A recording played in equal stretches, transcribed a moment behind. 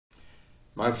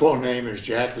My full name is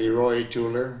Jack Leroy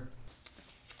Tuller.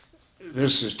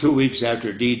 This is 2 weeks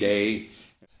after D-Day.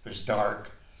 It's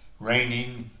dark,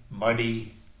 raining,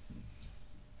 muddy,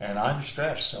 and I'm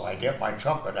stressed, so I get my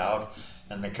trumpet out,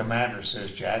 and the commander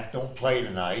says, "Jack, don't play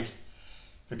tonight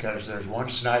because there's one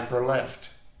sniper left."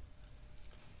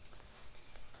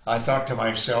 I thought to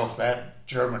myself, that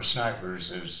German sniper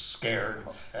is as scared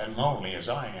and lonely as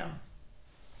I am.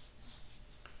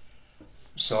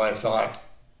 So I thought,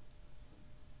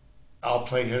 I'll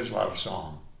play his love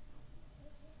song.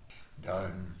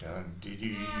 Dun dun dee dee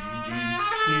dee dee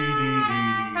dee dee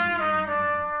dee.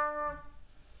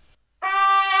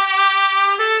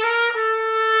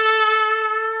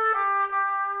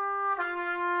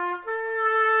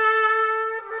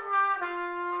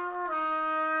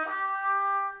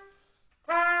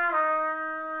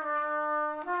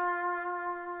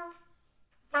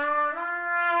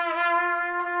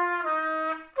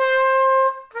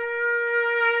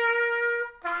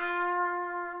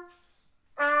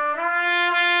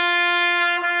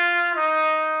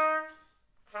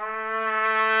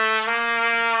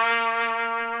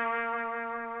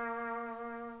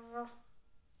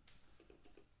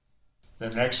 The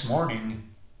next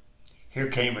morning, here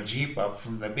came a jeep up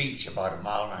from the beach about 1.5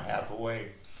 miles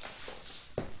away.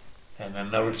 And the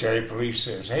military police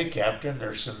says, "Hey, Captain,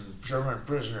 there's some German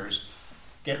prisoners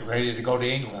getting ready to go to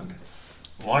England."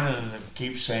 One of them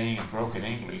keeps saying in broken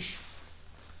English,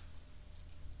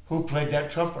 "Who played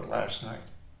that trumpet last night?"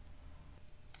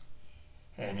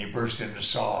 And he burst into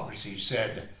sobs. He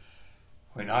said,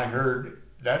 "When I heard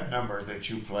that number that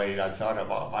you played, I thought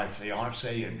about my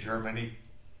fiancée in Germany.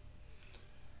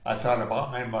 I thought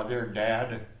about my mother and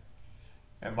dad,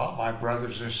 and about my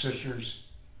brothers and sisters,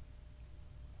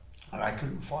 and I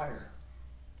couldn't fire."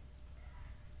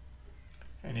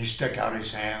 And he stuck out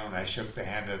his hand, and I shook the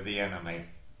hand of the enemy.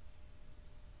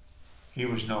 He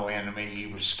was no enemy. He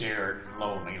was scared and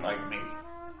lonely like me.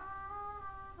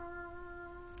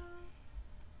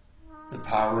 The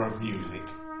power of music.